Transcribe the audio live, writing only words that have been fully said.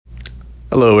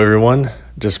Hello, everyone.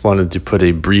 Just wanted to put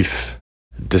a brief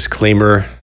disclaimer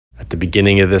at the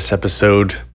beginning of this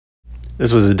episode.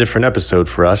 This was a different episode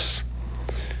for us.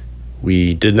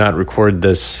 We did not record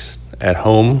this at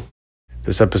home.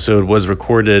 This episode was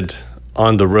recorded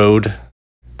on the road.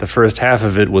 The first half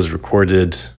of it was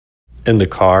recorded in the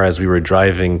car as we were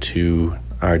driving to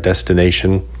our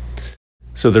destination.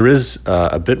 So there is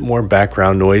a bit more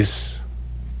background noise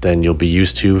than you'll be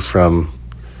used to from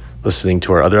listening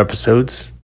to our other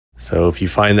episodes. So if you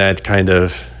find that kind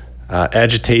of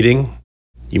agitating,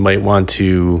 you might want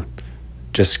to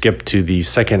just skip to the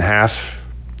second half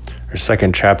or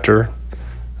second chapter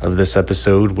of this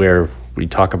episode where we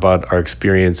talk about our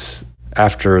experience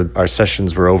after our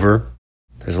sessions were over.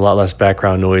 There's a lot less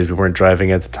background noise. We weren't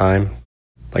driving at the time.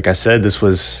 Like I said, this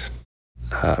was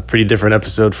a pretty different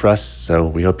episode for us, so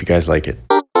we hope you guys like it.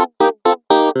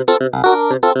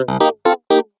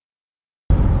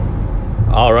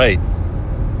 All right,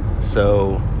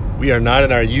 so we are not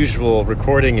in our usual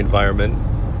recording environment.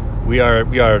 We are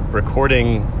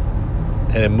recording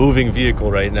in a moving vehicle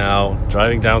right now,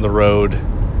 driving down the road.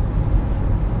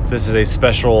 This is a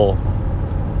special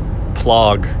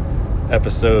plog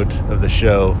episode of the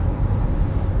show.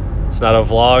 It's not a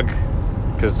vlog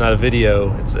because it's not a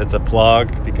video. It's a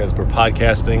plog because we're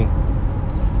podcasting.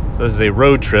 So this is a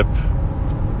road trip.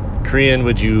 Korean,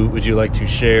 would you like to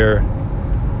share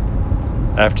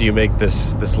after you make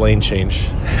this lane change?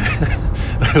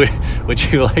 Would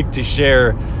you like to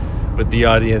share with the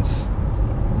audience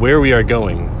where we are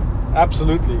going?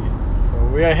 Absolutely.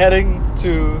 So we are heading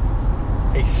to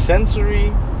a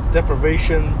sensory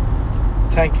deprivation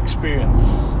tank experience.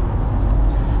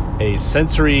 A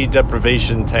sensory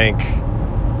deprivation tank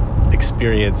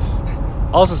experience,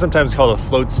 also sometimes called a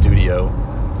float studio.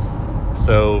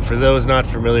 So for those not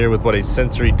familiar with what a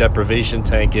sensory deprivation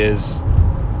tank is,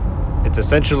 it's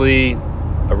essentially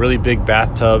a really big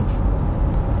bathtub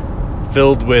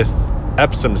filled with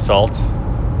Epsom salt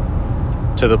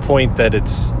to the point that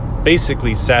it's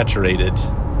basically saturated.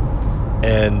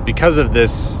 And because of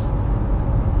this,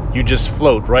 you just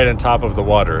float right on top of the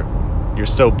water. You're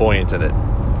so buoyant in it.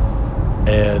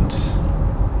 And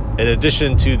in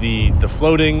addition to the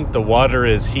floating, the water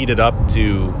is heated up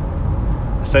to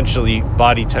essentially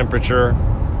body temperature.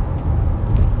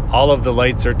 All of the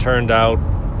lights are turned out.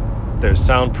 There's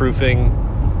soundproofing,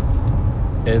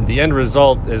 and the end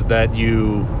result is that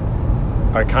you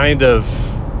are kind of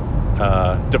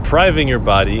depriving your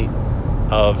body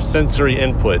of sensory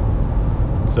input.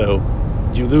 So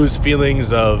you lose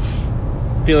feelings of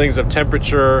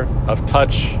temperature, of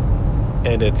touch,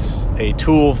 and it's a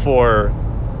tool for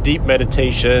deep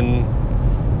meditation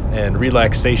and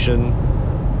relaxation.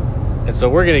 And so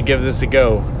we're going to give this a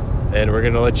go, and we're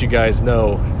going to let you guys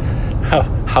know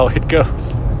how it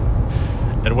goes,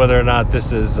 and whether or not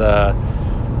this is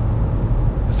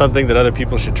something that other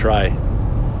people should try.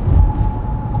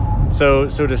 So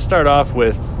to start off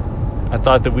with, I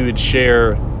thought that we would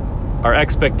share our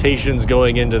expectations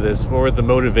going into this. What were the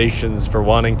motivations for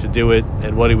wanting to do it,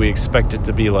 and what do we expect it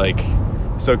to be like?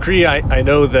 So Kree, I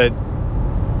know that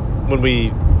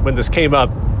when this came up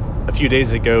a few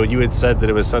days ago, you had said that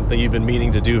it was something you've been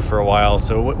meaning to do for a while.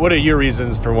 So what are your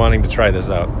reasons for wanting to try this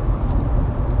out?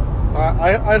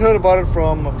 I'd heard about it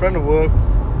from a friend of work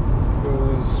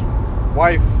whose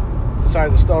wife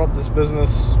decided to start up this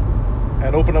business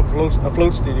and open up a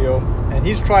float studio, and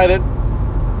he's tried it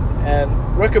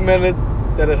and recommended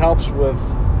that it helps with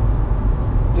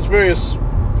just various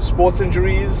sports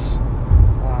injuries,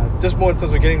 just more in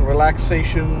terms of getting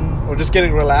relaxation or just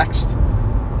getting relaxed.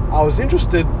 I was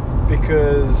interested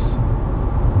because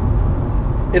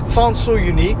it sounds so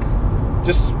unique,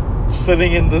 just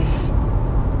sitting in this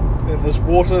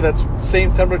water that's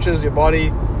same temperature as your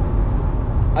body.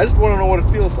 I just want to know what it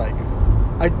feels like.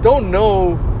 I don't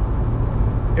know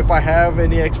if I have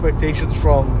any expectations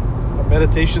from a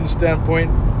meditation standpoint.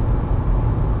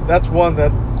 That's one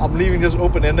that I'm leaving just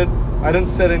open-ended. I didn't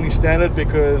set any standard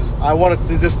because I wanted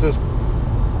to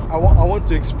I want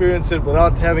to experience it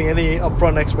without having any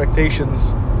upfront expectations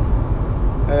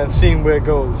and then seeing where it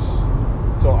goes.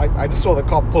 So I just saw the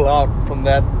cop pull out from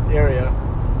that area.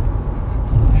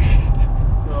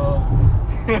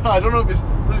 I don't know if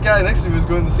this guy next to me is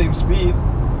going the same speed.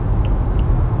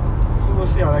 So we'll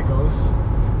see how that goes.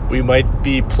 We might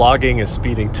be plogging a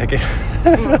speeding ticket.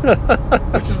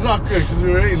 Which is not good because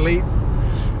we're already late.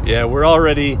 Yeah, we're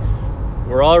already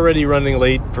running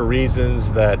late for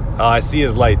reasons that I see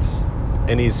his lights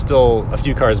and he's still a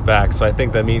few cars back, so I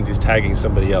think that means he's tagging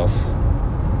somebody else.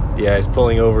 Yeah, he's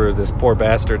pulling over this poor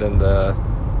bastard in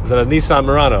is that a Nissan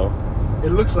Murano? It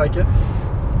looks like it.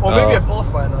 Or maybe a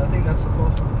Pathfinder. I think that's a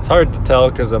Pathfinder. It's hard to tell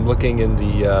because I'm looking in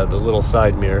the little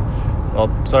side mirror. Well,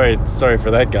 sorry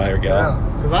for that guy or gal. Yeah,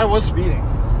 because I was speeding.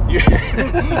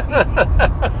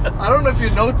 I don't know if you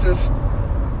noticed.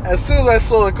 As soon as I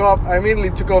saw the cop, I immediately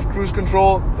took off cruise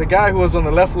control. The guy who was on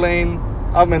the left lane,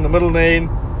 I'm in the middle lane.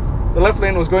 The left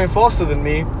lane was going faster than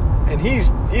me, and he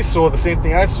saw the same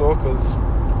thing I saw because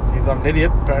he's not an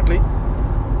idiot apparently.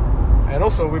 And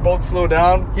also, we both slowed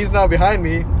down. He's now behind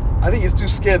me. I think he's too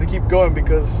scared to keep going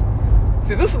because,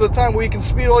 see, this is the time where you can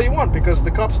speed all you want because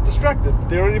the cop's distracted.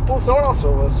 They already pulled someone else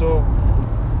over, so.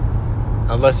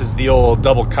 Unless it's the old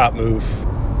double cop move.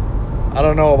 I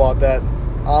don't know about that.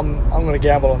 I'm going to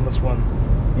gamble on this one.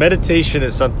 Meditation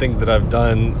is something that I've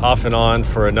done off and on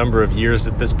for a number of years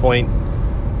at this point.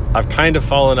 I've kind of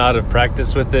fallen out of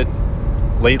practice with it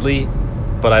lately,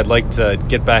 but I'd like to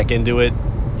get back into it.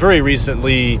 Very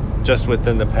recently, just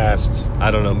within the past,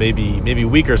 I don't know, maybe a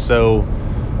week or so,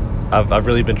 I've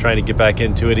really been trying to get back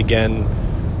into it again.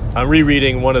 I'm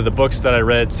rereading one of the books that I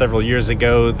read several years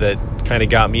ago that kind of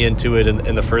got me into it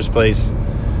in the first place.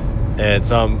 And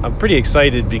so I'm pretty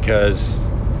excited because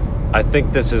I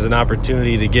think this is an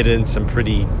opportunity to get in some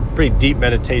pretty deep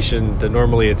meditation that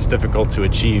normally it's difficult to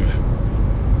achieve.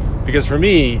 Because for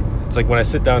me, it's like when I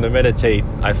sit down to meditate,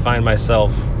 I find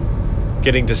myself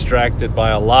getting distracted by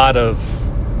a lot of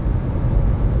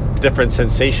different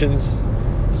sensations.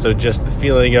 So just the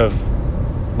feeling of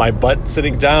my butt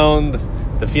sitting down,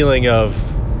 the feeling of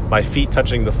my feet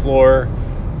touching the floor,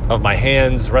 of my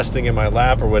hands resting in my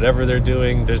lap or whatever they're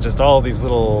doing. There's just all these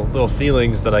little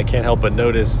feelings that I can't help but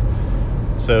notice.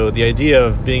 So the idea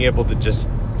of being able to just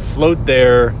float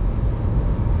there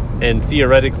and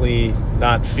theoretically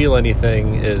not feel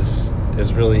anything is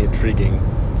really intriguing.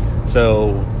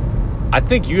 So I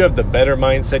think you have the better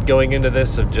mindset going into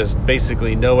this of just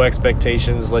basically no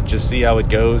expectations. Let's just see how it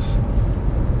goes.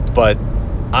 But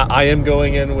I am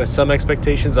going in with some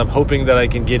expectations. I'm hoping that I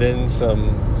can get in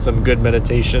some good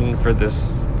meditation for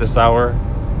this hour.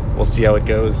 We'll see how it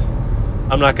goes.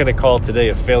 I'm not going to call today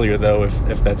a failure though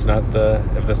if that's not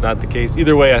the case.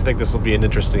 Either way, I think this will be an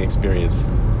interesting experience.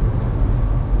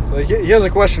 So here's a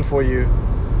question for you.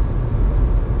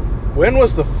 When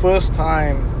was the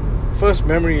first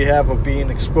memory you have of being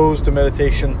exposed to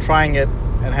meditation, trying it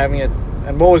and having it,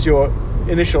 and what was your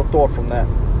initial thought from that?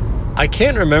 I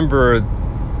can't remember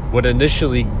what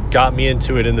initially got me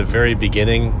into it in the very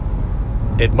beginning.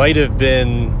 It might have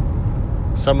been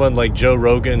someone like Joe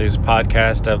Rogan, whose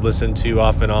podcast I've listened to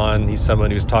off and on. He's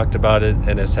someone who's talked about it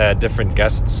and has had different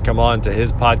guests come on to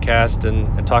his podcast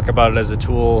and talk about it as a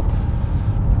tool.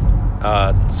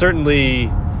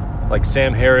 Certainly like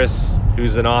Sam Harris,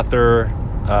 who's an author.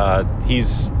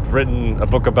 He's written a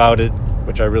book about it,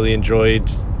 which I really enjoyed.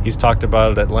 He's talked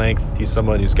about it at length. He's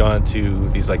someone who's gone to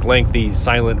these like lengthy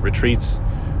silent retreats.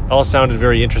 All sounded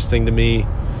very interesting to me.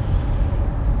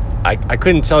 I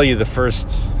couldn't tell you the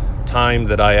first time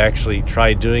that I actually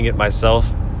tried doing it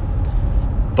myself,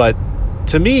 but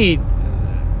to me,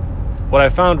 what I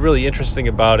found really interesting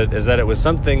about it is that it was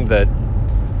something that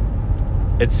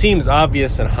it seems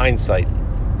obvious in hindsight.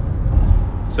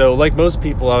 So like most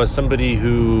people, I was somebody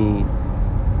who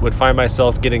would find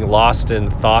myself getting lost in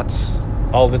thoughts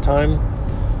all the time.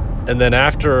 And then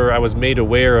after I was made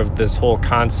aware of this whole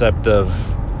concept of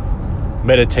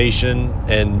meditation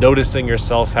and noticing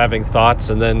yourself having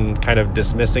thoughts and then kind of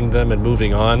dismissing them and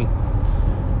moving on,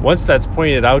 once that's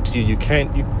pointed out to you, you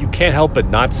can't help but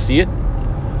not see it.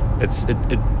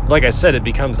 It like I said, it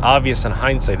becomes obvious in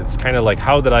hindsight. It's kind of like,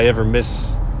 how did I ever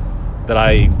miss that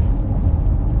I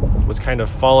was kind of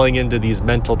falling into these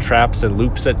mental traps and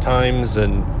loops at times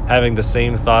and having the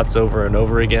same thoughts over and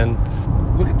over again.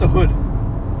 Look at the hood.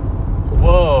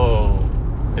 Whoa.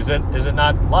 Is it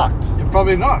not locked?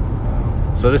 Probably not.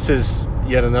 So this is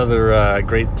yet another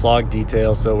great plug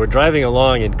detail. So we're driving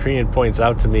along and Krian points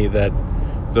out to me that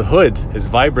the hood is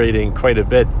vibrating quite a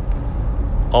bit,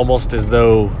 almost as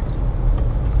though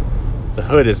the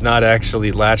hood is not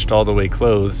actually latched all the way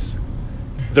closed.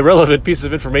 The relevant piece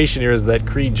of information here is that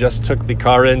Creed just took the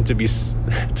car in to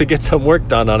get some work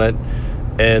done on it,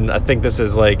 and I think this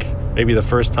is like maybe the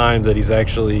first time that he's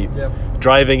actually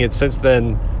driving it since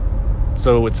then.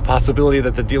 So it's a possibility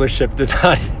that the dealership did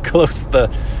not close the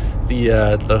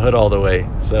hood all the way.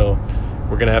 So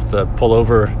we're gonna have to pull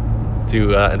over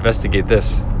to investigate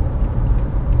this.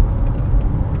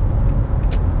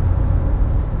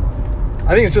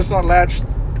 I think it's just not latched.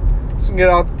 So get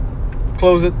out,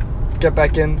 close it, get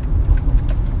back in.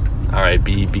 All right,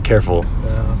 be careful.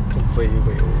 Wait.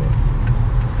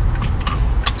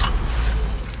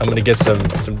 I'm gonna get some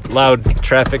loud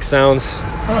traffic sounds.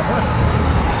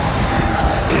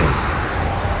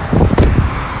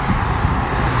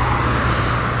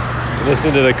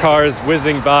 Listen to the cars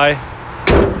whizzing by.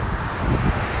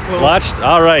 Well, Watched?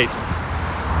 All right.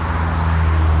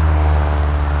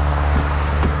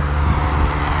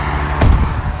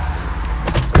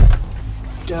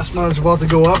 gas mileage about to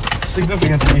go up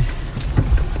significantly.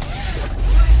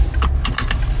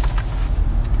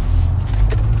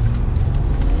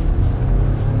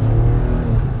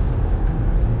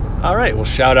 All right. Well,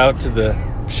 shout out to the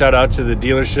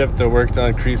dealership that worked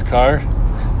on Cree's car.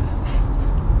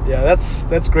 Yeah,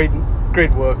 that's great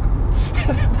work.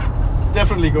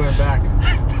 Definitely going back.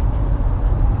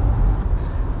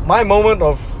 My moment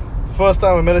of the first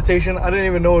time of meditation, I didn't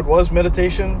even know it was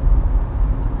meditation.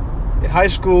 In high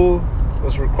school, I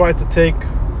was required to take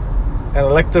an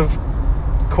elective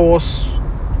course,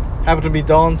 happened to be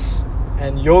dance,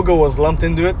 and yoga was lumped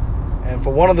into it. And for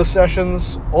one of the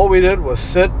sessions, all we did was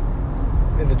sit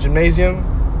in the gymnasium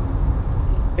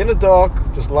in the dark,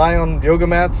 just lie on yoga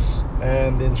mats,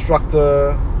 and the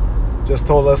instructor just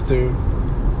told us to,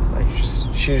 like,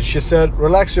 she said,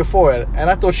 relax your forehead. And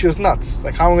I thought she was nuts.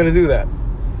 Like, how am I going to do that?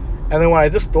 And then when I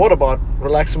just thought about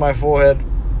relaxing my forehead,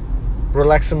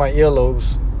 relaxing my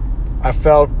earlobes, I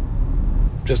felt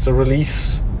just a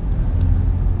release.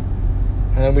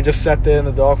 And then we just sat there in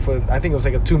the dark for, I think it was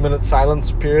like a 2-minute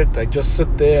silence period. Like, just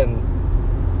sit there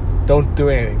and don't do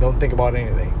anything. Don't think about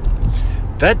anything.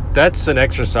 That's an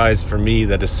exercise for me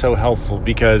that is so helpful,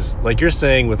 because like you're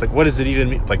saying with like, what does it even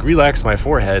mean? Like, relax my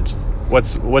forehead.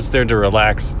 What's there to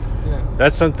relax? Yeah.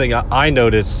 That's something I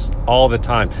notice all the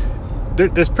time.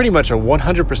 There's pretty much a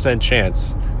 100%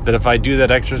 chance that if I do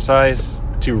that exercise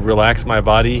to relax my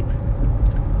body,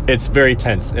 it's very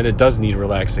tense and it does need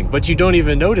relaxing. But you don't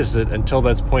even notice it until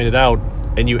that's pointed out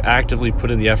and you actively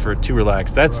put in the effort to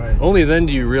relax. That's right. Only then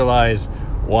do you realize,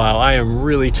 wow, I am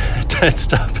really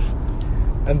tensed up.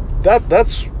 And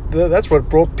that's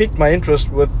what piqued my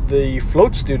interest with the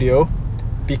float studio,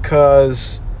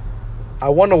 because I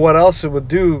wonder what else it would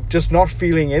do, just not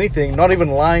feeling anything, not even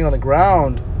lying on the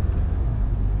ground,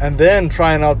 and then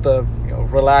trying out the,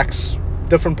 relax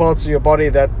different parts of your body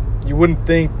that you wouldn't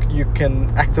think you can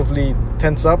actively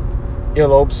tense up.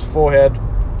 Earlobes, forehead,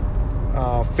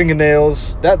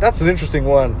 fingernails. That's an interesting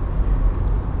one.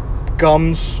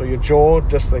 Gums or your jaw,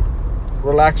 just like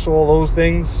relax all those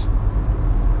things.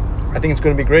 I think it's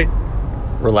going to be great.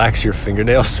 Relax your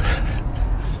fingernails.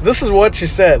 This is what she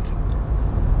said.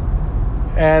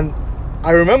 And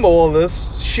I remember all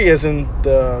this. She, as in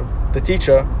the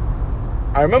teacher,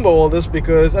 I remember all this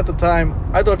because at the time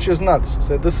I thought she was nuts. I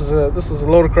said, this is a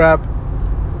load of crap.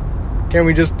 Can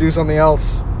we just do something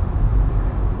else?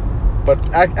 But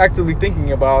actively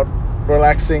thinking about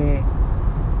relaxing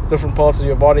different parts of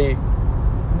your body,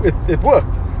 it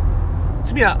worked.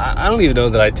 To me, I don't even know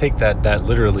that I take that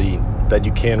literally, that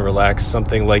you can relax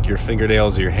something like your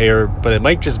fingernails or your hair, but it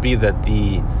might just be that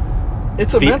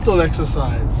it's a mental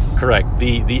exercise. Correct.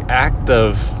 The act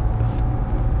of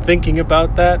thinking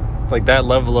about that, like that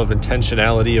level of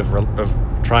intentionality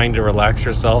of trying to relax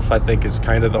yourself, I think is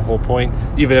kind of the whole point.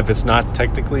 Even if it's not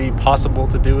technically possible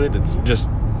to do it, it's just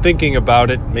thinking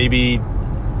about it. Maybe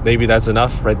that's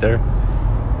enough right there.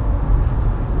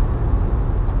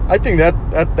 I think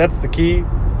that's the key,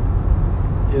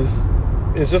 is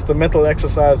just the mental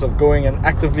exercise of going and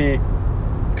actively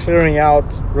clearing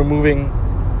out, removing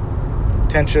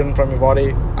tension from your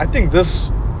body. I think this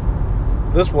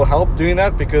will help doing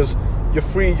that, because you're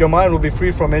free, your mind will be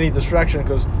free from any distraction,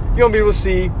 because you won't be able to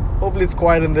see. Hopefully it's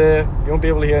quiet in there. You won't be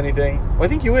able to hear anything. Well, I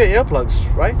think you wear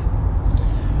earplugs, right?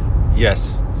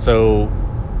 Yes. So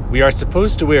we are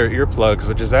supposed to wear earplugs,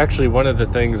 which is actually one of the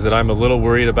things that I'm a little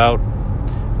worried about.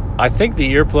 I think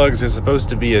the earplugs are supposed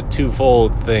to be a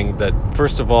twofold thing. That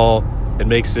first of all, it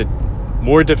makes it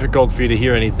more difficult for you to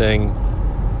hear anything,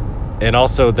 and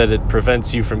also that it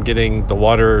prevents you from getting the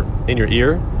water in your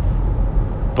ear.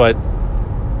 But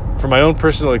from my own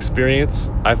personal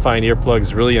experience, I find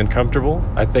earplugs really uncomfortable.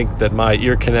 I think that my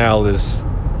ear canal is,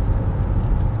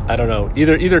 I don't know,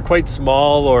 either quite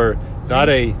small or not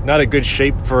a good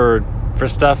shape for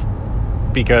stuff,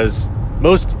 because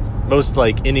most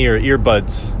like in-ear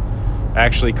earbuds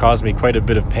actually cause me quite a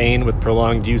bit of pain with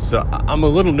prolonged use. So I'm a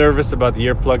little nervous about the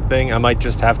earplug thing. I might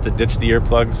just have to ditch the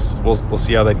earplugs. We'll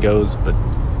see how that goes. But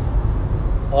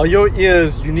are your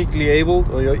ears uniquely abled,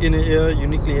 or your inner ear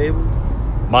uniquely abled?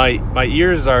 My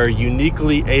ears are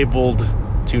uniquely abled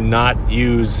to not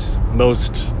use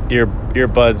most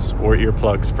earbuds or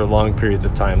earplugs for long periods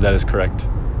of time. That is correct.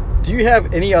 Do you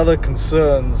have any other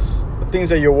concerns, or things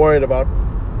that you're worried about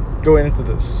going into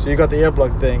this? So you got the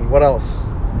earplug thing. What else?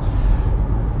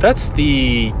 That's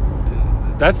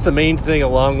that's the main thing,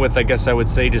 along with, I guess I would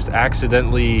say, just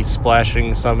accidentally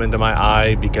splashing some into my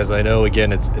eye, because I know,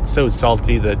 again, it's so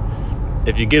salty that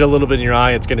if you get a little bit in your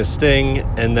eye, it's going to sting,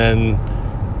 and then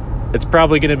it's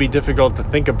probably going to be difficult to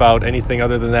think about anything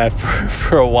other than that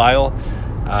for a while.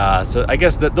 So I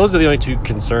guess that those are the only two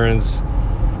concerns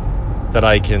that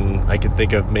I can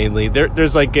think of mainly.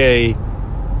 There's a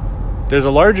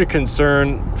larger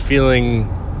concern feeling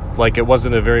like it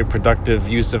wasn't a very productive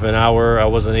use of an hour. I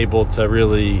wasn't able to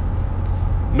really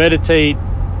meditate,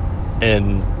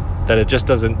 and that it just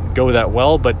doesn't go that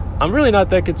well. But I'm really not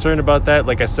that concerned about that,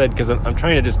 like I said, because I'm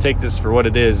trying to just take this for what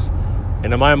it is.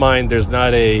 And in my mind, there's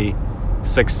not a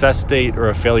success state or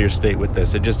a failure state with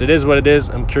this. It is what it is.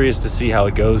 I'm curious to see how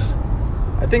it goes.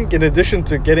 I think in addition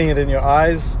to getting it in your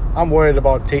eyes, I'm worried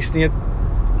about tasting it.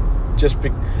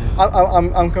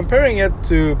 I'm comparing it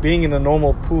to being in a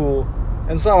normal pool,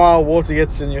 and somehow water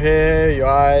gets in your hair, your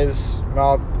eyes,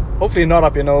 mouth. Hopefully not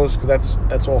up your nose, because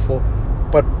that's awful.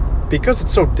 But because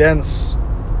it's so dense,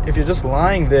 if you're just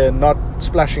lying there not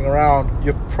splashing around,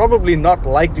 you're probably not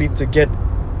likely to get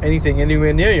anything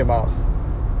anywhere near your mouth.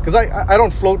 Because I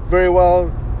don't float very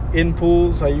well in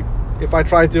pools. If I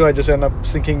try to, I just end up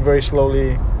sinking very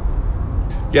slowly.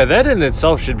 Yeah, that in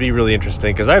itself should be really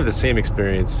interesting, because I have the same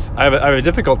experience. I have a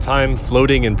difficult time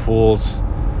floating in pools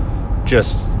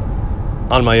just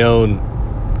on my own.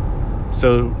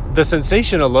 So the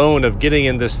sensation alone of getting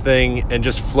in this thing and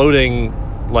just floating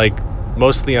like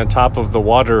mostly on top of the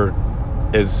water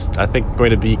is, I think,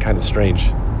 going to be kind of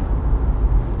strange.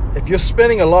 If you're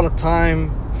spending a lot of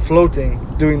time floating,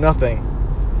 doing nothing,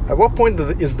 at what point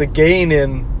is the gain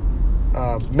in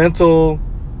mental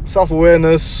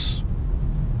self-awareness,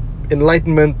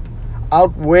 enlightenment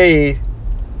outweigh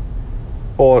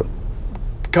or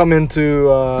come into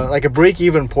like a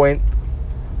break-even point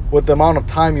with the amount of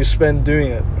time you spend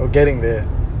doing it or getting there?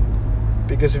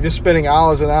 Because if you're spending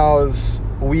hours and hours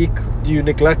a week, do you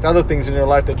neglect other things in your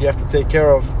life that you have to take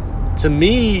care of? To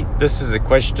me, this is a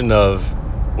question of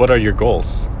what are your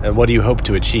goals and what do you hope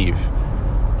to achieve?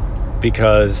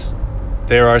 Because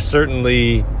there are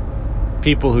certainly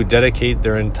people who dedicate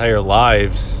their entire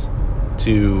lives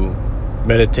to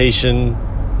meditation,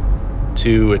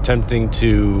 to attempting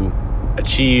to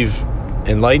achieve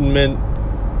enlightenment,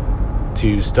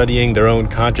 to studying their own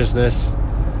consciousness.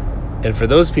 And for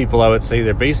those people, I would say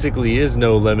there basically is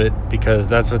no limit, because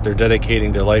that's what they're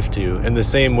dedicating their life to. In the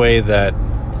same way that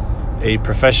a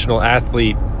professional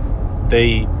athlete,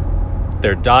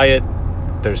 their diet,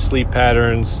 their sleep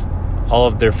patterns, all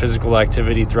of their physical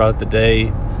activity throughout the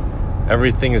day,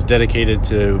 everything is dedicated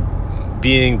to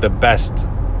being the best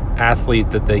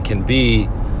athlete that they can be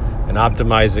and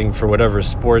optimizing for whatever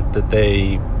sport that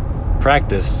they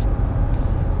practice.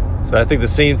 So I think the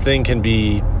same thing can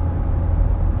be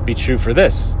true for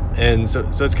this. And so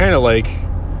it's kind of like,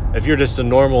 if you're just a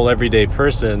normal everyday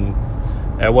person,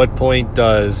 at what point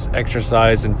does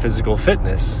exercise and physical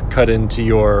fitness cut into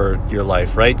your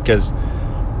life, right? Because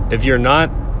if you're not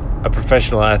a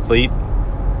professional athlete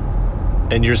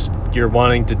and you're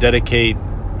wanting to dedicate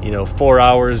 4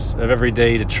 hours of every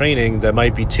day to training, that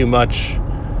might be too much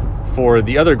for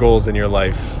the other goals in your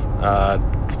life,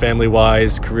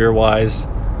 family-wise, career-wise.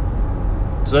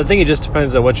 So I think it just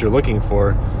depends on what you're looking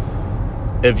for.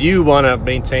 If you want to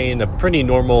maintain a pretty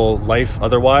normal life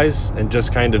otherwise, and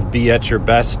just kind of be at your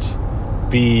best,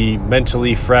 be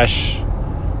mentally fresh,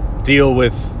 deal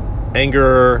with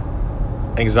anger,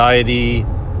 anxiety,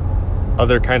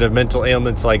 other kind of mental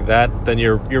ailments like that, then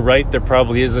you're right, there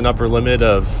probably is an upper limit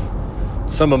of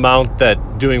some amount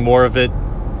that doing more of it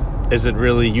isn't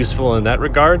really useful in that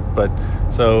regard. But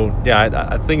so yeah,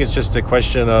 I think it's just a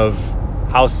question of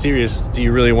how serious do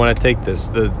you really want to take this.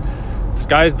 The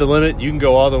sky's the limit. You can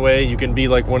go all the way. You can be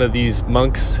like one of these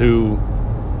monks who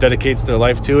dedicates their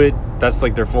life to it. That's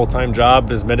like their full-time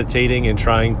job, is meditating and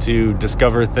trying to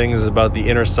discover things about the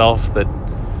inner self that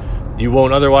you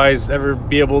won't otherwise ever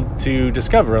be able to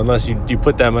discover unless you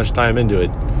put that much time into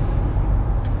it.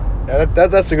 Yeah,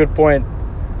 that's a good point.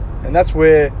 And that's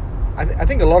where I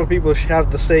think a lot of people have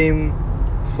the same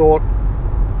thought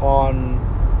on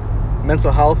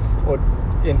mental health, or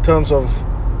in terms of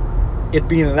it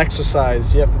being an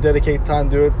exercise. You have to dedicate time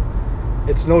to it.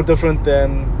 It's no different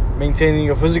than maintaining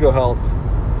your physical health.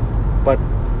 But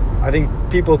I think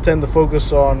people tend to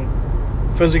focus on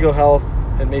physical health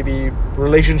and maybe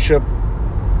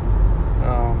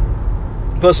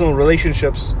personal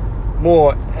relationships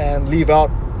more, and leave out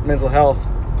mental health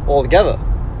altogether.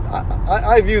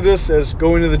 I view this as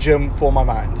going to the gym for my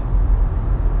mind.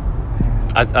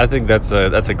 I think that's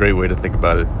a great way to think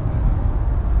about it.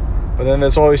 But then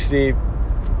there's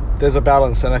a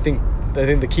balance, and I think I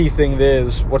think the key thing there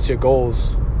is, what's your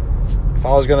goals? If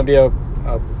I was going to be a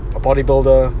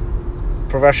bodybuilder,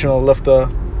 professional lifter,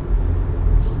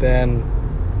 then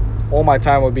all my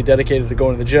time would be dedicated to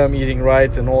going to the gym, eating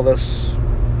right, and all this,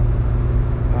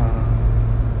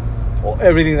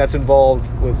 everything that's involved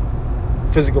with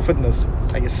physical fitness.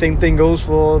 I guess same thing goes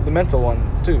for the mental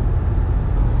one too.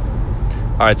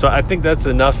 All right, so I think that's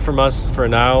enough from us for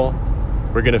now.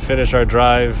 We're going to finish our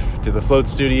drive to the float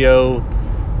studio.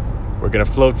 We're going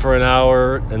to float for an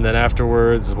hour, and then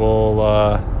afterwards we'll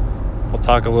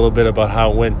talk a little bit about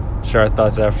how it went, share our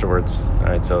thoughts afterwards. All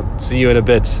right, so see you in a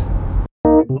bit.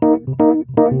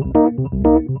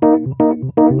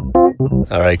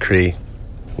 All right, Cree,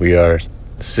 we are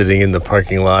sitting in the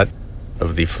parking lot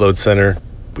of the Float Center.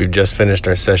 We've just finished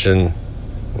our session.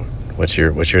 What's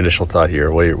your initial thought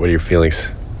here? What are your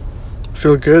feelings?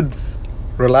 Feel good,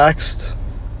 relaxed,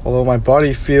 although my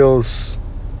body feels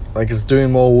like it's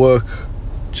doing more work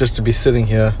just to be sitting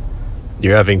here.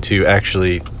 You're having to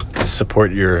actually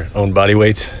support your own body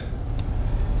weight?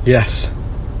 Yes.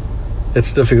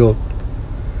 It's difficult,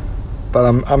 but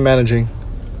I'm managing.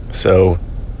 So,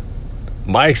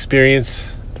 my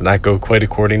experience did not go quite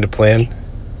according to plan.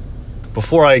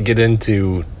 Before I get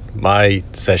into my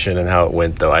session and how it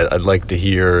went, though, I'd like to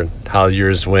hear how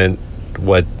yours went.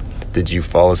 What did you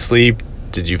fall asleep?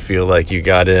 Did you feel like you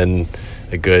got in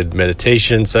a good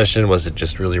meditation session? Was it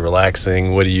just really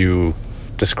relaxing? What do you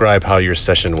describe how your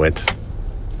session went?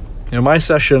 My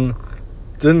session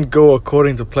didn't go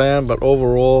according to plan, but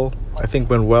overall, I think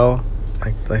went well.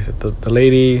 Like the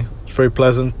lady was very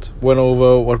pleasant, went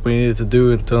over what we needed to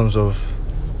do in terms of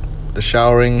the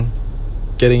showering,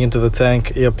 getting into the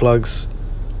tank, earplugs.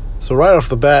 So right off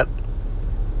the bat,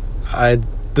 I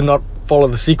did not follow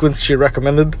the sequence she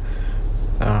recommended,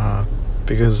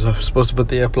 because I was supposed to put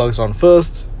the earplugs on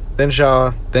first, then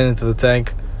shower, then into the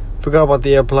tank. Forgot about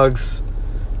the earplugs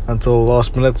until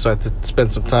last minute, so I had to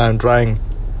spend some time drying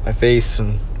my face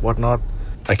and whatnot.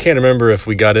 I can't remember if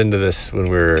we got into this when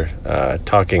we were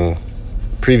talking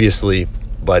previously,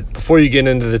 but before you get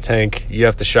into the tank, you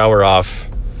have to shower off,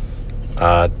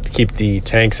 to keep the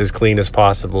tanks as clean as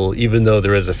possible. Even though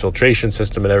there is a filtration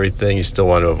system and everything, you still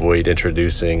want to avoid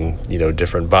introducing,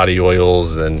 different body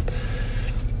oils and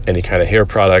any kind of hair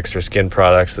products or skin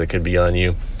products that could be on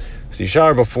you. So you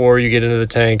shower before you get into the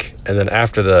tank, and then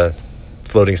after the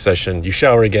floating session, you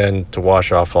shower again to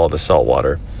wash off all the salt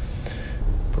water.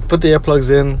 Put the earplugs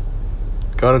in,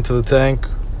 got into the tank.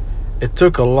 It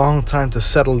took a long time to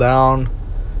settle down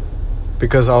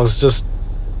because I was just,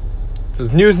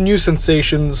 there's new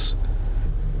sensations.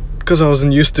 Because I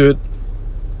wasn't used to it,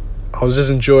 I was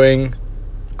just enjoying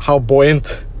how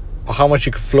buoyant or how much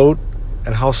you could float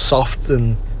and how soft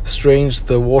and strange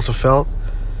the water felt.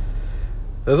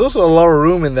 There's also a lot of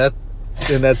room in that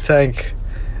tank,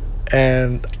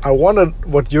 and I wondered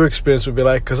what your experience would be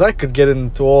like, because I could get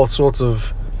into all sorts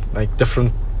of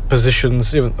different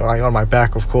positions, even on my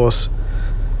back, of course.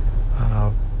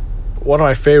 One of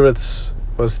my favorites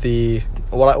was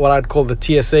what I'd call the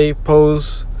TSA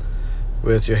pose,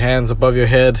 with your hands above your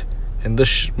head in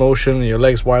this motion and your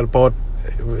legs wide apart.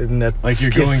 In that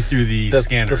you're going through the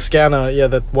scanner. The scanner, yeah,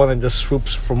 that one that just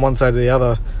swoops from one side to the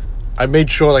other. I made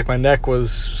sure my neck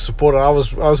was supported. I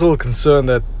was a little concerned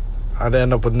that I'd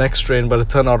end up with neck strain, but it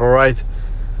turned out alright.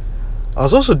 I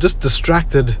was also just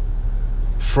distracted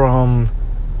from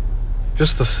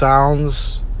just the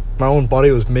sounds my own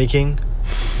body was making.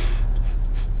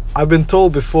 I've been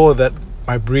told before that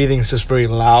my breathing is just very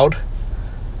loud,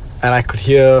 and I could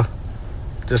hear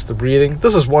just the breathing.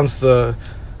 This is once the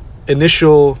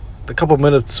couple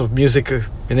minutes of music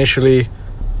initially.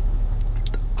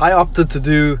 I opted to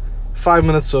do 5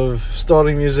 minutes of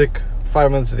starting music,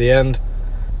 5 minutes at the end.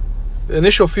 The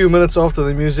initial few minutes after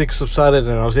the music subsided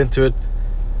and I was into it,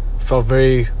 felt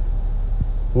very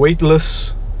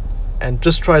weightless and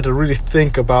just tried to really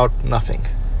think about nothing,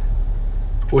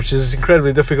 which is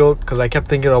incredibly difficult because I kept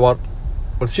thinking about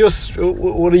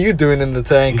what are you doing in the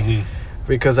tank? Mm-hmm.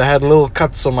 Because I had little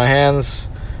cuts on my hands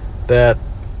that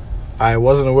I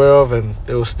wasn't aware of, and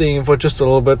they were stinging for just a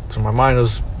little bit, so my mind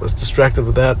was distracted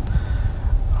with that.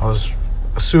 I was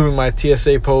assuming my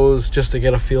TSA pose just to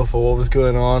get a feel for what was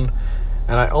going on,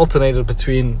 and I alternated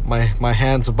between my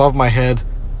hands above my head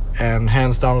and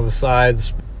hands down to the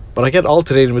sides, but I get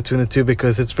alternating between the two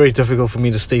because it's very difficult for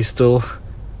me to stay still.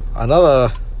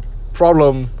 Another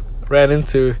problem I ran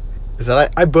into is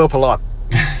that I burp a lot,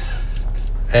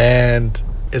 and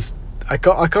I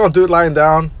can't do it lying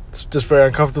down. It's just very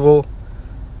uncomfortable.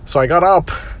 So I got up,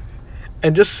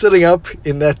 and just sitting up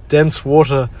in that dense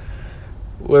water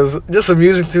was just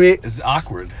amusing to me. It's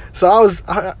awkward. So I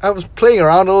was playing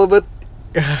around a little bit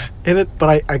in it,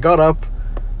 but I got up,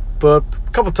 but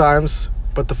a couple times.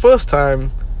 But the first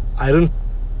time, I didn't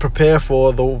prepare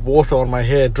for the water on my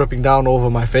hair dripping down over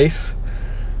my face.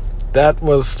 That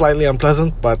was slightly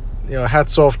unpleasant, but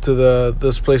hats off to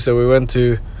this place that we went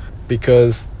to,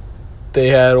 because they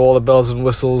had all the bells and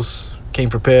whistles, came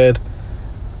prepared,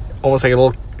 almost like a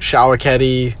little shower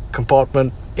caddy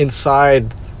compartment inside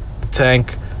the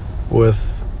tank with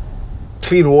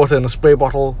clean water in a spray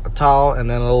bottle, a towel, and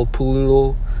then a little pool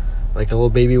noodle, like a little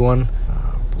baby one.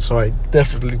 So I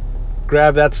definitely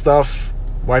grabbed that stuff,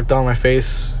 wiped down my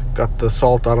face, got the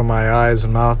salt out of my eyes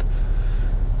and mouth,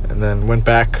 and then went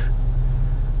back.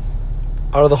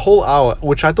 Out of the whole hour,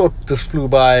 which I thought just flew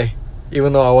by,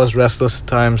 even though I was restless at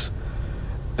times,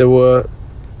 there were,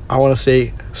 I want to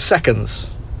say,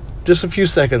 seconds, just a few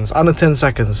seconds, under 10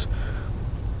 seconds,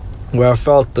 where I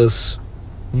felt this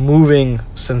moving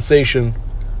sensation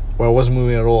where I wasn't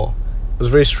moving at all. It was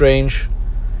very strange.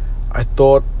 I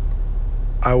thought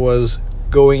I was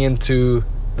going into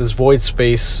this void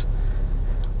space.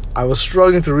 I was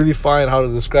struggling to really find how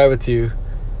to describe it to you,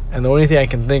 and the only thing I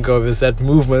can think of is that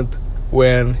movement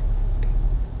when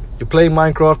you're playing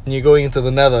Minecraft and you're going into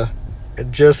the nether.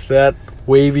 Just that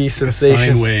wavy sensation.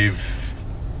 A sine wave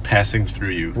passing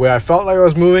through you. Where I felt like I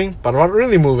was moving, but I'm not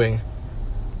really moving.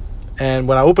 And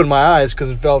when I opened my eyes, because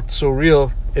it felt so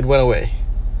real, it went away.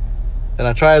 Then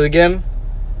I tried it again.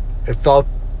 It felt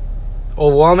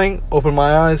overwhelming. Opened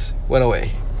my eyes, went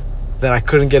away. Then I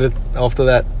couldn't get it after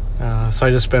that. So I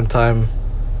just spent time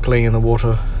playing in the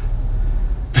water.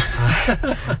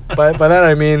 By that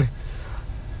I mean,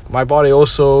 my body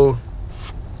also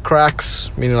cracks,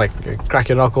 meaning like you crack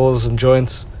your knuckles and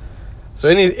joints. So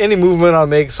any movement I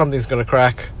make, something's gonna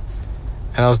crack.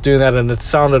 And I was doing that, and it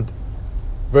sounded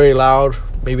very loud.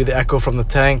 Maybe the echo from the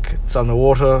tank, it's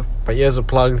underwater, my ears are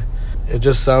plugged. It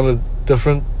just sounded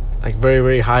different, like very,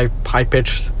 very high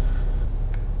pitched.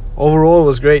 Overall, it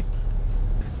was great.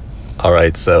 All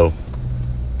right, so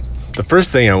the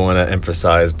first thing I want to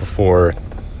emphasize before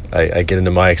I get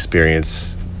into my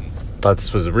experience, thought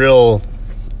this was a real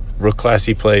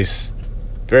classy place.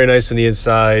 Very nice on the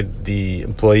inside. The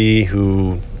employee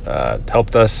who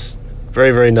helped us,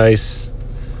 very, very nice.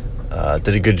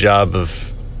 Did a good job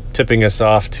of tipping us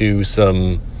off to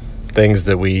some things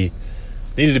that we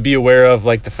needed to be aware of,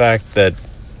 like the fact that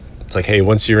it's like, hey,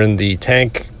 once you're in the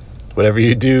tank, whatever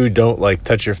you do, don't like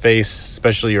touch your face,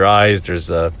 especially your eyes. There's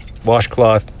a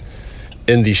washcloth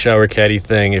in the shower caddy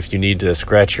thing if you need to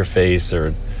scratch your face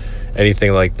or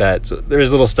anything like that. So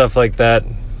there's little stuff like that.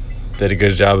 Did a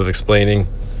good job of explaining.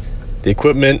 The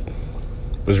equipment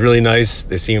was really nice.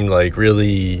 They seemed like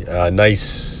really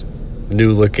nice,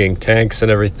 new looking tanks and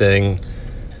everything.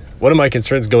 One of my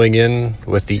concerns going in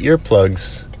with the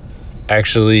earplugs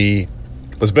actually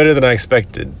was better than I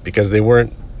expected, because they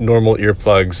weren't normal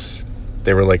earplugs.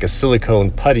 They were like a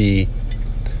silicone putty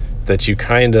that you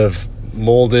kind of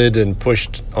molded and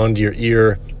pushed onto your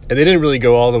ear, and they didn't really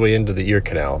go all the way into the ear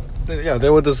canal. Yeah, they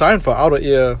were designed for outer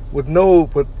ear with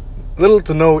little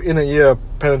to no inner ear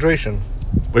penetration,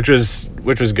 which was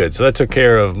good. So that took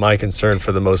care of my concern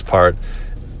for the most part.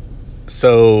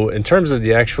 So in terms of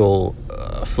the actual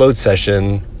float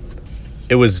session,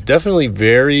 it was definitely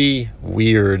very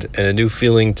weird and a new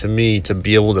feeling to me to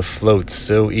be able to float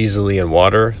so easily in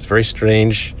water. It's very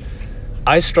strange.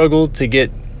 I struggled to get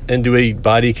into a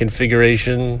body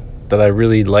configuration that I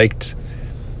really liked.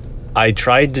 I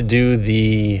tried to do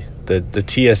the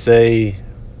TSA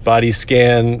body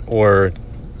scan or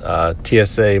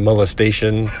TSA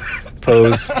molestation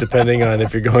pose, depending on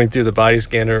if you're going through the body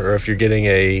scanner or if you're getting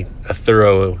a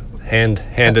thorough hand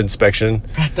inspection.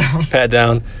 Pat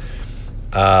down.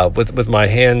 With my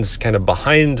hands kind of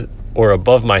behind or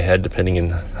above my head, depending on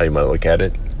how you might look at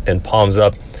it, and palms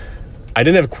up. I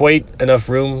didn't have quite enough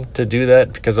room to do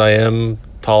that because I am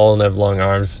tall and have long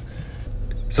arms.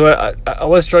 So I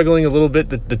was struggling a little bit.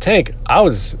 The tank,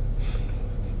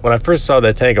 when I first saw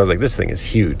that tank, I was like, this thing is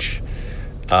huge.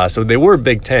 So they were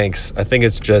big tanks. I think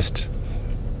it's just,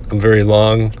 I'm very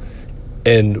long.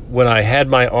 And when I had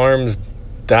my arms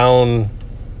down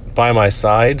by my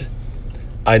side,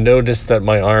 I noticed that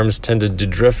my arms tended to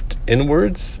drift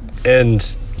inwards,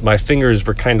 and my fingers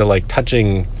were kind of like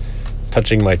touching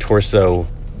my torso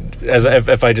as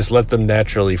if I just let them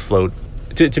naturally float.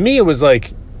 To me, it was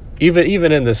like,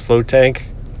 even in this float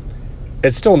tank,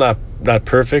 it's still not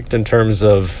perfect in terms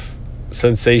of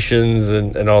sensations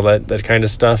and all that kind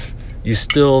of stuff. You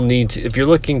still need to, if you're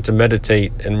looking to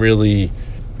meditate and really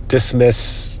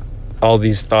dismiss all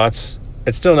these thoughts,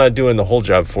 it's still not doing the whole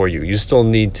job for you. You still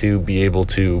need to be able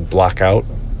to block out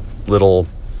little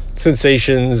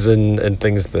sensations and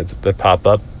things that pop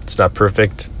up. It's not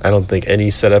perfect. I don't think any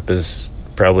setup is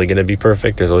probably going to be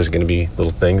perfect. There's always going to be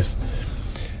little things.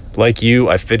 Like you,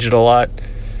 I fidget a lot,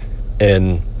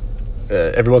 and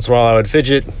every once in a while I would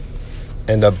fidget,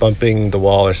 end up bumping the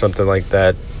wall or something like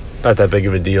that. Not that big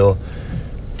of a deal.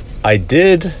 I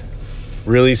did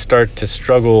really start to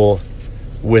struggle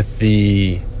with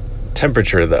the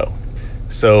temperature though.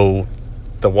 So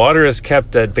the water is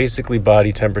kept at basically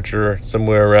body temperature,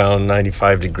 somewhere around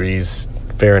 95 degrees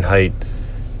Fahrenheit.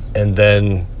 And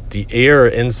then the air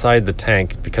inside the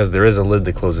tank, because there is a lid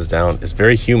that closes down, is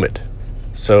very humid.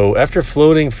 So after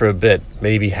floating for a bit,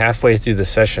 maybe halfway through the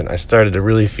session, I started to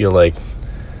really feel like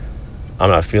I'm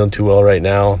not feeling too well right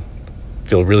now.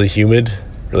 Feel really humid,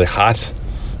 really hot.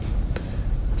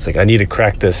 It's like I need to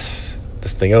crack this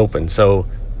thing open. So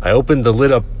I opened the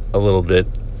lid up a little bit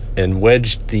and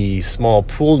wedged the small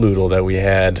pool noodle that we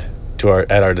had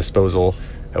at our disposal.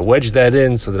 I wedged that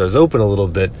in so that it was open a little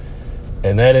bit,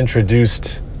 and that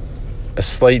introduced a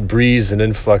slight breeze and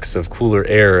influx of cooler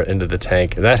air into the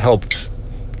tank, and that helped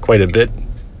quite a bit.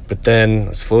 But then I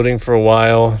was floating for a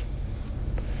while.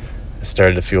 I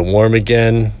started to feel warm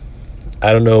again.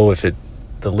 I don't know if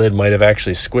the lid might have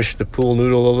actually squished the pool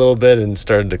noodle a little bit and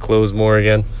started to close more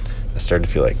again. I started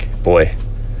to feel like, boy,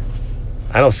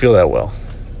 I don't feel that well.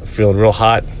 I'm feeling real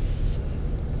hot.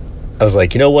 I was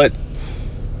like, you know what?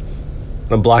 I'm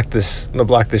gonna block this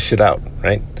shit out,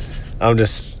 right?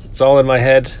 It's all in my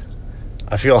head.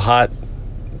 I feel hot.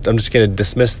 I'm just gonna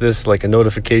dismiss this like a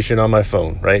notification on my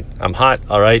phone, right? I'm hot,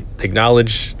 all right,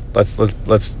 acknowledge,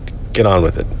 let's get on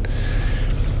with it.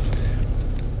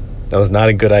 That was not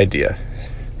a good idea.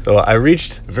 So I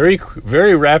reached very,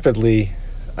 very rapidly.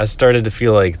 I started to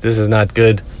feel like this is not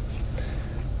good.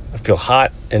 I feel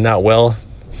hot and not well.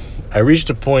 I reached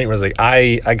a point where I was like,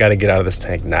 I got to get out of this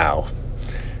tank now.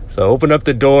 So I opened up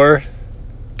the door,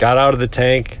 got out of the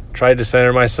tank, tried to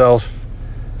center myself,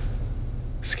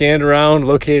 scanned around,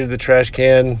 located the trash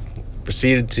can,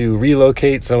 proceeded to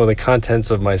relocate some of the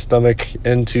contents of my stomach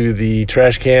into the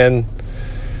trash can.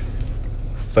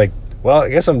 It's like, well, I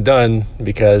guess I'm done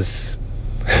because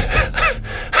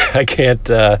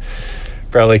I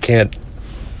probably can't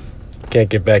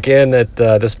get back in at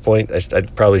this point. I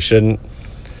probably shouldn't.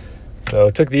 So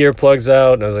I took the earplugs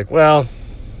out and I was like, well,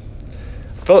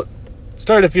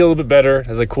 started to feel a little bit better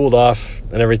as I cooled off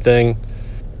and everything.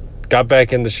 Got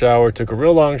back in the shower, took a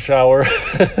real long shower.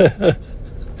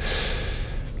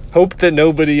 Hoped that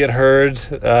nobody had heard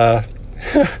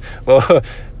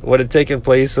what had taken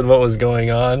place and what was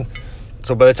going on.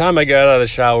 So by the time I got out of the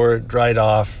shower, dried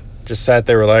off, just sat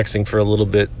there relaxing for a little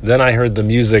bit, then I heard the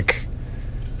music,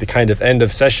 the kind of end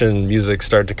of session music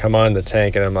start to come on in the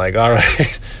tank, and I'm like, all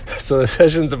right, so the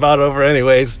session's about over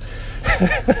anyways.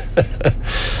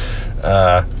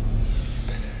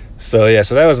 So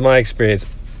that was my experience.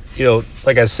 You know,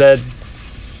 like I said,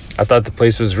 I thought the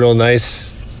place was real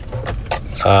nice.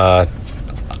 The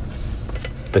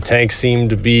tank seemed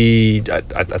to be,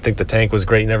 I think the tank was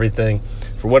great and everything.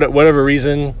 For whatever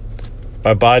reason,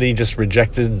 my body just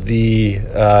rejected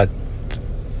the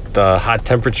hot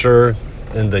temperature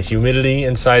and the humidity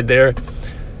inside there.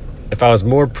 If I was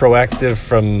more proactive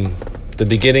from the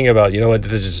beginning about, you know what,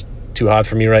 this is just too hot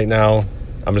for me right now,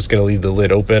 I'm just going to leave the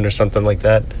lid open or something like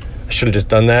that. I should have just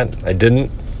done that. I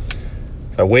didn't.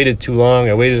 So I waited too long.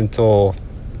 I waited until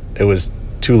it was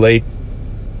too late.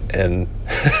 And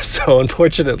so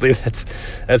unfortunately, that's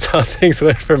how things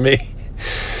went for me.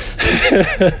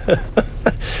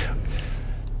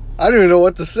 I don't even know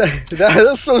what to say.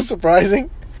 That's so surprising.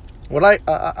 When I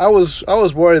was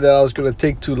worried that I was going to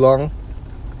take too long,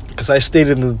 because I stayed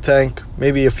in the tank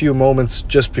maybe a few moments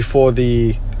just before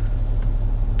the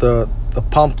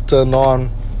pump turned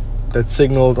on that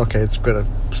signaled, okay, it's going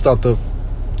to start the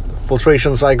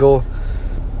filtration cycle.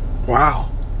 Wow.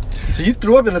 So you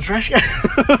threw up in the trash can?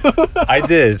 I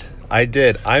did.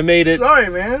 I made it. Sorry,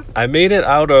 man. I made it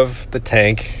out of the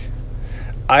tank.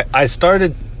 I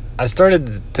started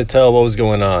to tell what was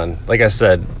going on. Like I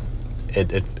said,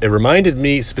 it reminded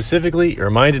me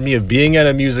of being at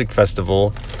a music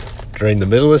festival during the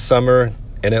middle of summer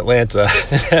in Atlanta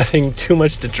and having too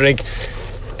much to drink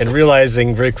and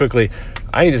realizing very quickly,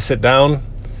 I need to sit down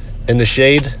in the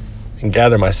shade and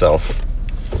gather myself.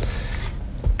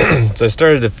 So I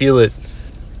started to feel it,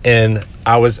 and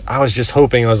I was just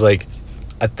hoping. I was like,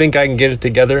 I think I can get it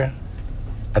together.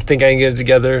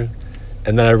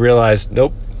 And then I realized,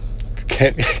 nope,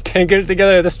 can't get it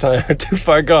together this time. We're too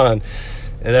far gone.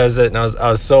 And that was it. And I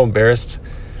was so embarrassed.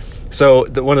 So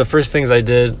one of the first things I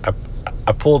did,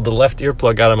 I pulled the left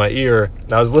earplug out of my ear,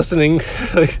 and I was listening,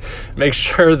 make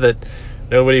sure that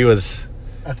nobody was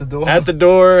at the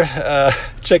door,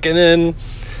 checking in.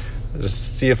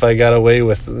 just see if I got away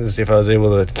with, see if I was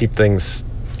able to keep things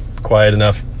quiet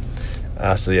enough.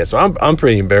 So I'm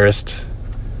pretty embarrassed.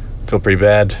 Feel pretty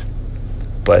bad,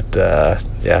 but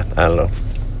yeah, I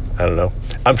don't know.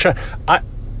 I'm trying.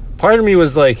 Part of me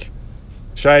was like,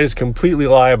 should I just completely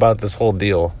lie about this whole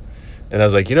deal? And I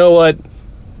was like, you know what?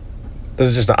 This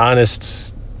is just an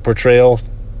honest portrayal.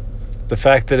 The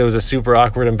fact that it was a super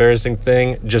awkward, embarrassing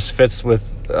thing just fits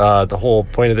with the whole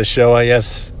point of the show, I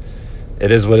guess.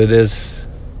 It is what it is.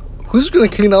 Who's going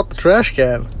to clean out the trash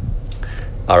can?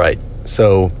 All right.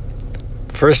 So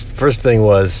first thing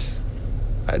was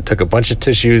I took a bunch of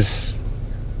tissues.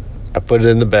 I put it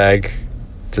in the bag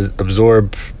to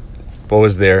absorb what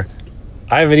was there.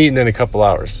 I haven't eaten in a couple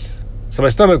hours. So my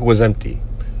stomach was empty.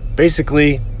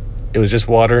 Basically, it was just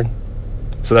water.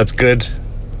 So that's good.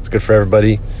 It's good for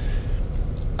everybody.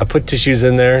 I put tissues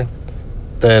in there.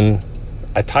 Then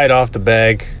I tied off the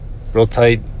bag real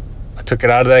tight. I took it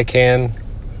out of that can.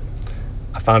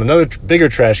 I found another bigger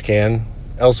trash can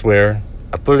elsewhere.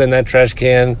 I put it in that trash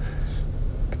can.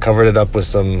 I covered it up with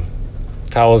some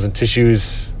towels and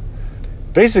tissues.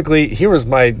 Basically, here was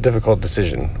my difficult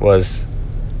decision was,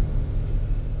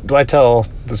 do I tell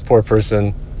this poor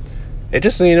person, hey,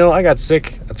 just so you know, I got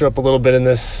sick. I threw up a little bit in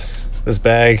this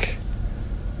bag.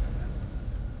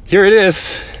 Here it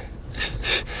is.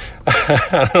 I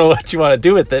don't know what you want to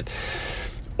do with it.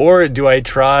 Or do I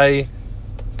try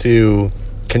to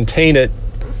contain it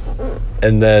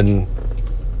and then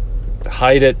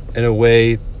hide it in a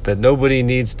way that nobody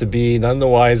needs to be none the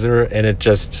wiser, and it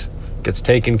just gets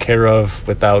taken care of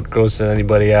without grossing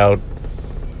anybody out?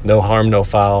 No harm, no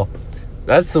foul.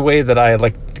 That's the way that I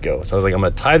like to go. So I was like, I'm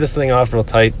going to tie this thing off real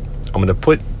tight. I'm going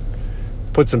to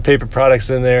put some paper products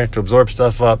in there to absorb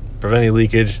stuff up, prevent any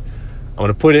leakage. I'm going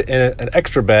to put it in an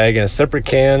extra bag in a separate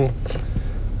can.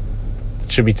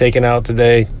 It should be taken out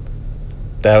today.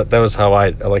 That was how I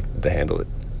like to handle it.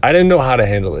 I didn't know how to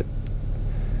handle it.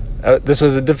 This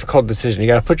was a difficult decision. You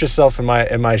got to put yourself in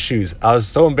my shoes. I was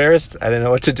so embarrassed. I didn't know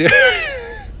what to do.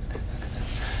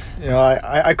 You know,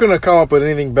 I couldn't have come up with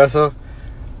anything better.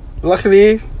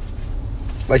 Luckily,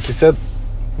 like you said,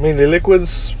 mainly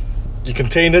liquids. You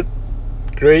contain it.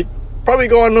 Great. Probably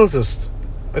go unnoticed.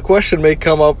 A question may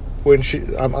come up when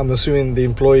I'm assuming the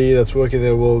employee that's working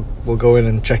there will go in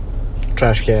and check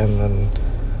trash can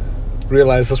and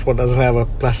realize this one doesn't have a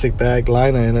plastic bag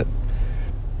liner in it.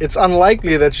 It's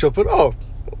unlikely that she'll put, oh,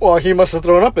 well, he must have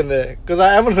thrown up in there, because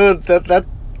I haven't heard I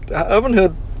haven't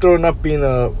heard throwing up being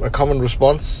a common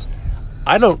response.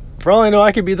 For all I know,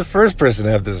 I could be the first person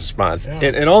to have this response. Yeah.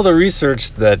 In all the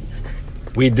research that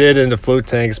we did into float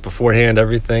tanks beforehand,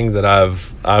 everything that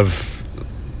I've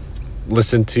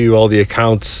listened to, all the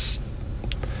accounts,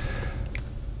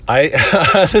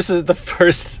 this is the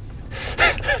first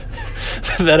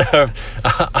that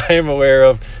I am aware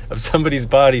of somebody's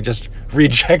body just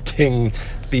rejecting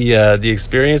the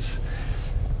experience.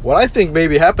 What I think may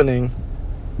be happening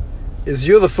is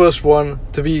you're the first one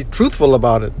to be truthful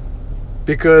about it,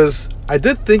 because I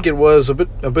did think it was a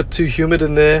bit too humid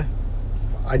in there.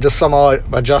 I just somehow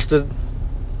adjusted.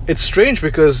 It's strange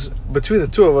because between the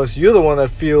two of us, you're the one that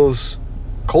feels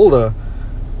colder,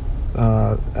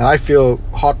 and I feel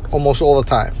hot almost all the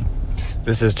time.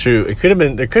 This is true. It could have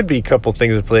been. There could be a couple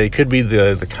things at play. It could be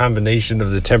the combination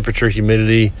of the temperature,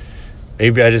 humidity.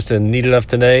 Maybe I just didn't need enough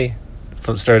today.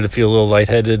 Started to feel a little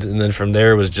lightheaded, and then from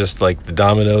there it was just like the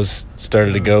dominoes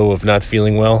started to go of not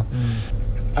feeling well.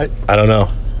 I don't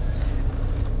know.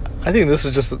 I think this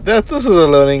is a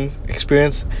learning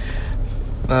experience.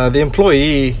 The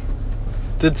employee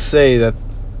did say that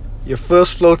your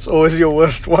first float's always your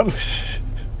worst one.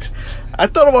 I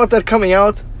thought about that coming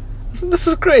out. I said, this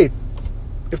is great.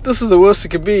 If this is the worst it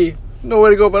could be, nowhere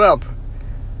to go but up.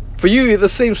 For you, the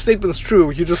same statement's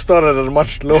true. You just started at a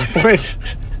much lower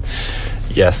point.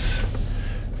 Yes.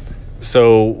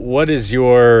 So what is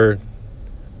your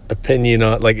opinion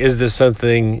on, like, is this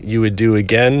something you would do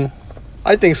again?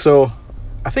 I think so.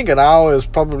 I think an hour is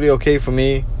probably okay for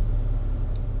me.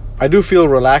 I do feel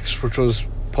relaxed, which was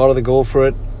part of the goal for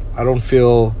it. I don't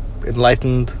feel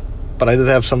enlightened, but I did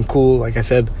have some cool, like I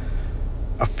said,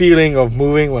 a feeling of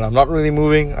moving when I'm not really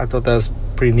moving. I thought that was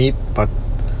pretty neat, but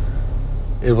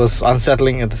it was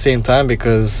unsettling at the same time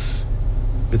because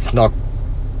it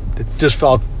just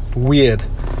felt weird.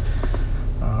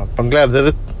 I'm glad I did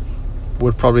it.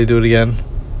 Would probably do it again.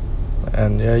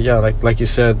 And yeah, like you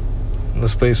said,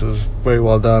 this place was very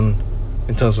well done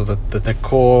in terms of the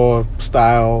decor,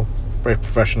 style, very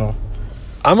professional.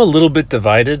 I'm a little bit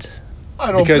divided.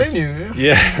 I don't blame you.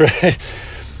 Yeah, right.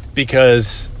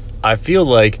 Because I feel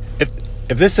like if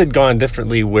this had gone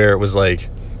differently, where it was like,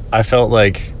 I felt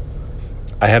like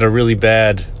I had a really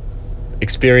bad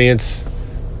experience,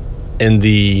 and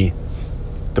the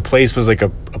place was like a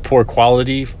poor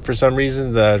quality for some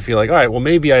reason, that I feel like, all right, well,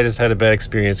 maybe I just had a bad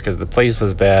experience because the place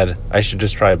was bad. I should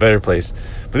just try a better place.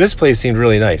 But this place seemed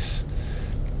really nice.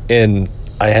 And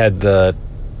I had the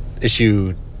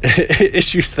issues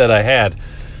that I had,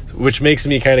 which makes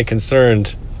me kind of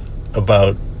concerned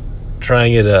about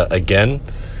trying it again.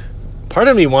 Part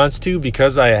of me wants to,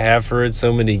 because I have heard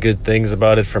so many good things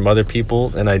about it from other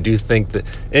people, and I do think that,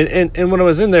 and when I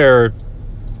was in there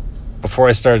before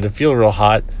I started to feel real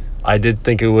hot, I did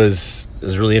think it was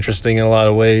really interesting in a lot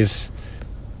of ways.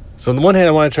 So on the one hand,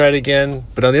 I want to try it again,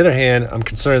 but on the other hand, I'm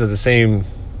concerned that the same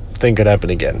thing could happen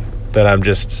again, that I'm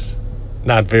just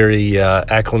not very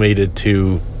acclimated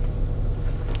to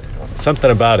something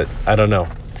about it. I don't know.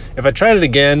 If I tried it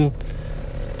again,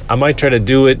 I might try to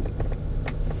do it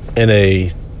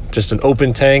in just an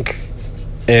open tank,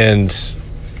 and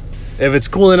if it's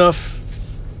cool enough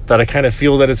that I kind of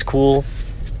feel that it's cool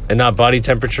and not body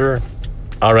temperature,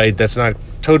 all right, that's not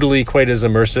totally quite as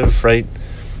immersive, right?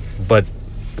 But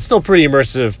it's still pretty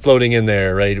immersive floating in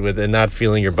there, right, and not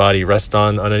feeling your body rest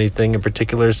on anything in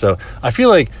particular. So I feel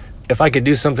like if I could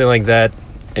do something like that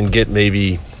and get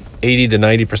maybe 80 to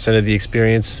 90% of the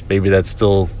experience, maybe that's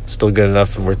still good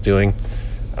enough and worth doing.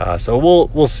 So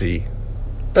we'll see.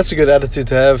 That's a good attitude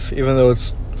to have, even though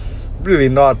it's really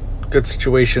not a good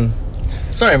situation.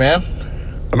 Sorry, man.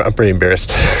 I'm pretty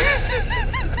embarrassed.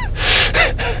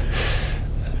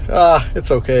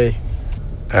 It's okay.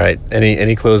 All right.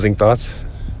 Any closing thoughts?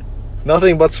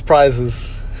 Nothing but surprises.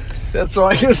 That's all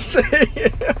I can say.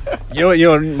 You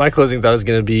know, my closing thought is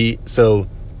going to be, so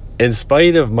in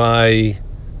spite of my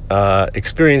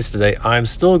experience today, I'm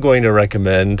still going to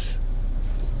recommend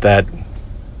that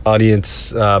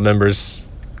audience members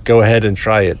go ahead and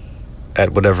try it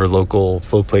at whatever local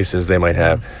float places they might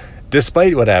have.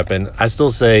 Despite what happened, I still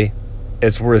say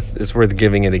it's worth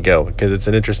giving it a go, because it's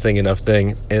an interesting enough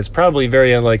thing, and it's probably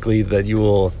very unlikely that you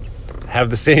will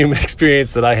have the same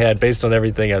experience that I had based on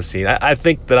everything I've seen. I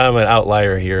think that I'm an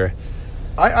outlier here.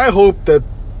 I hope that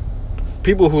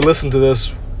people who listen to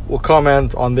this will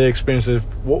comment on their experiences.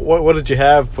 What did you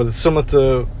have? Was it similar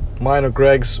to mine or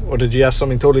Greg's, or did you have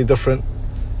something totally different?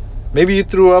 Maybe you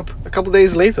threw up a couple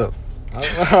days later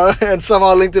and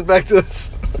somehow linked it back to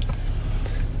this.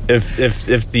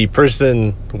 If the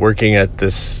person working at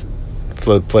this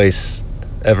float place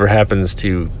ever happens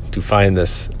to find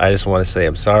this, I just want to say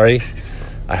I'm sorry.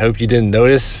 I hope you didn't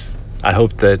notice. I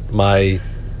hope that my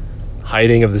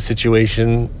hiding of the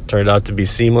situation turned out to be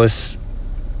seamless.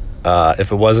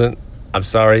 If it wasn't, I'm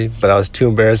sorry, but I was too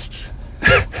embarrassed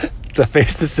to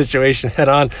face the situation head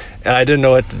on, and I didn't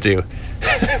know what to do.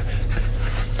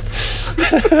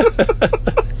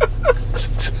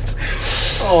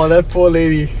 Oh, that poor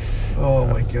lady. Oh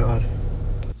my God.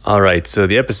 All right, so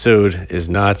the episode is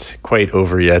not quite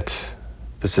over yet.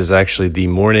 This is actually the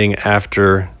morning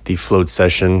after the float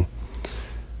session.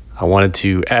 I wanted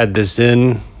to add this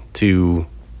in to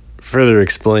further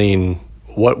explain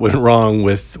what went wrong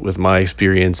with my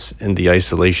experience in the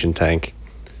isolation tank.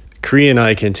 Cree and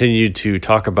I continued to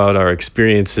talk about our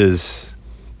experiences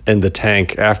in the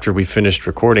tank after we finished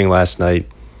recording last night.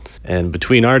 And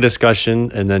between our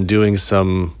discussion and then doing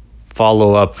some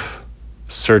follow-up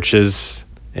searches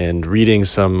and reading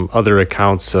some other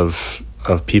accounts of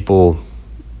people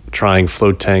trying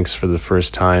float tanks for the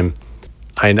first time,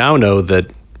 I now know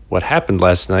that what happened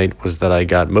last night was that I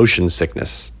got motion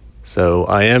sickness. So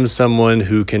I am someone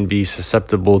who can be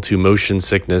susceptible to motion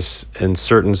sickness in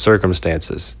certain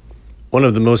circumstances. One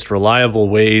of the most reliable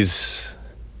ways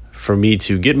for me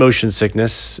to get motion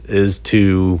sickness is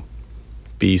to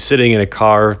be sitting in a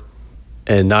car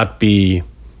and not be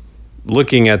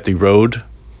looking at the road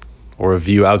or a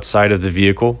view outside of the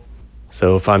vehicle.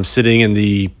 So if I'm sitting in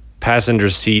the passenger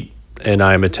seat and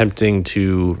I'm attempting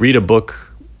to read a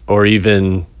book or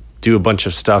even do a bunch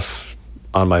of stuff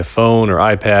on my phone or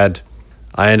iPad,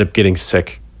 I end up getting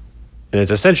sick. And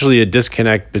it's essentially a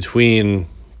disconnect between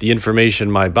the information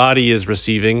my body is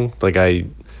receiving, like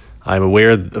I'm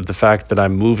aware of the fact that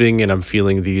I'm moving and I'm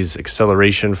feeling these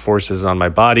acceleration forces on my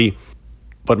body,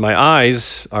 but my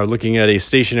eyes are looking at a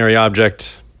stationary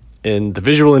object, and the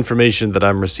visual information that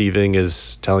I'm receiving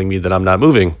is telling me that I'm not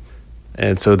moving.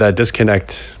 And so that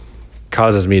disconnect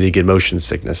causes me to get motion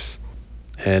sickness.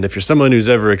 And if you're someone who's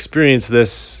ever experienced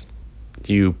this,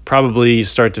 you probably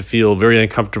start to feel very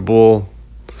uncomfortable.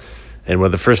 And one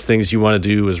of the first things you want to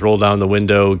do is roll down the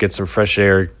window, get some fresh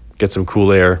air, get some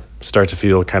cool air, start to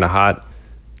feel kind of hot.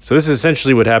 So this is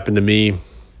essentially what happened to me.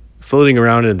 Floating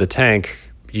around in the tank,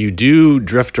 you do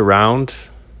drift around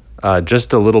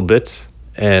just a little bit.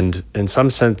 And in some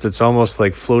sense, it's almost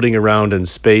like floating around in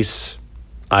space.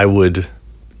 I would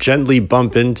gently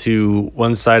bump into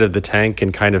one side of the tank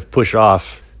and kind of push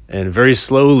off and very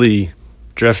slowly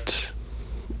drift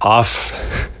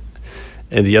off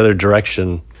in the other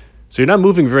direction. So you're not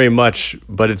moving very much,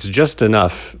 but it's just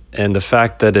enough. And the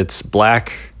fact that it's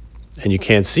black and you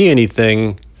can't see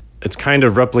anything, it's kind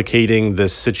of replicating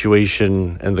this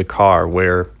situation in the car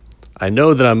where I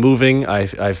know that I'm moving.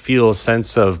 I feel a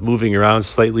sense of moving around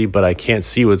slightly, but I can't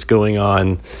see what's going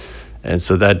on. And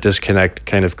so that disconnect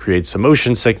kind of creates some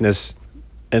motion sickness.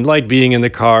 And like being in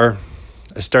the car,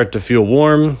 I start to feel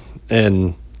warm.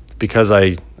 And because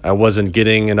I wasn't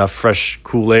getting enough fresh,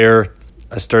 cool air,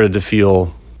 I started to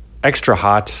feel extra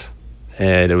hot.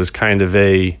 And it was kind of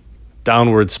a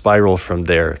downward spiral from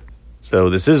there.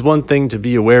 So this is one thing to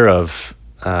be aware of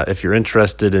if you're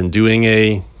interested in doing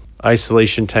a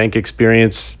isolation tank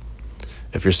experience.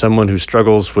 If you're someone who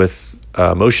struggles with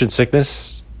motion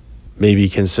sickness, maybe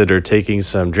consider taking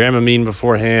some Dramamine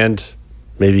beforehand.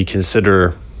 Maybe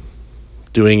consider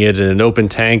doing it in an open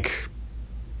tank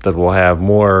that will have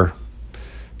more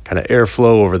kind of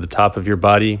airflow over the top of your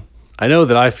body. I know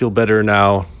that I feel better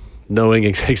now knowing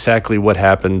exactly what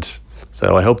happened.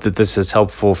 So I hope that this is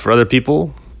helpful for other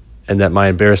people and that my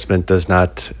embarrassment does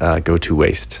not go to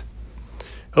waste.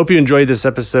 Hope you enjoyed this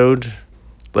episode.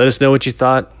 Let us know what you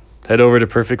thought. Head over to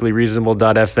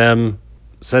perfectlyreasonable.fm.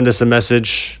 Send us a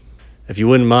message. If you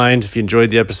wouldn't mind, if you enjoyed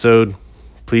the episode,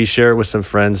 please share it with some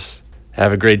friends.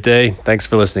 Have a great day. Thanks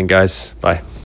for listening, guys. Bye.